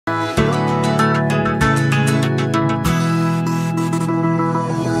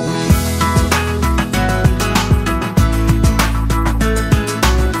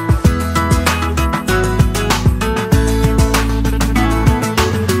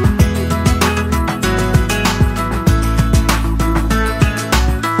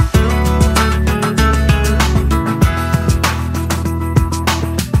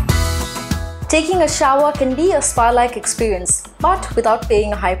shower can be a spa-like experience, but without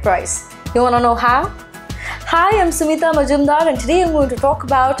paying a high price. You wanna know how? Hi, I'm Sumita Majumdar and today I'm going to talk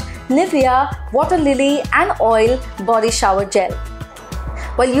about Nivea Waterlily and Oil Body Shower Gel.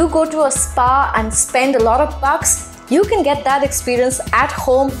 While you go to a spa and spend a lot of bucks, you can get that experience at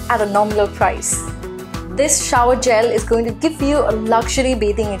home at a nominal price. This shower gel is going to give you a luxury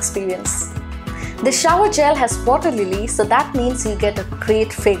bathing experience. The shower gel has water lily, so that means you get a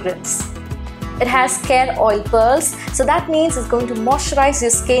great fragrance. It has care oil pearls, so that means it's going to moisturize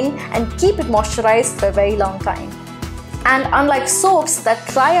your skin and keep it moisturized for a very long time. And unlike soaps that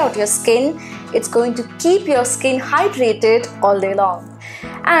dry out your skin, it's going to keep your skin hydrated all day long.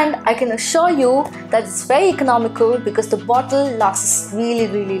 And I can assure you that it's very economical because the bottle lasts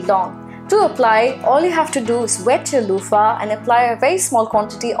really long. To apply, all you have to do is wet your loofah and apply a very small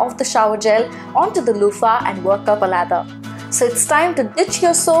quantity of the shower gel onto the loofah and work up a lather. So it's time to ditch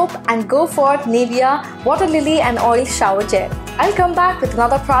your soap and go for Nivea Waterlily and Oil Shower Gel. I'll come back with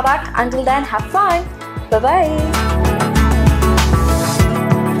another product. Until then, have fun. Bye-bye.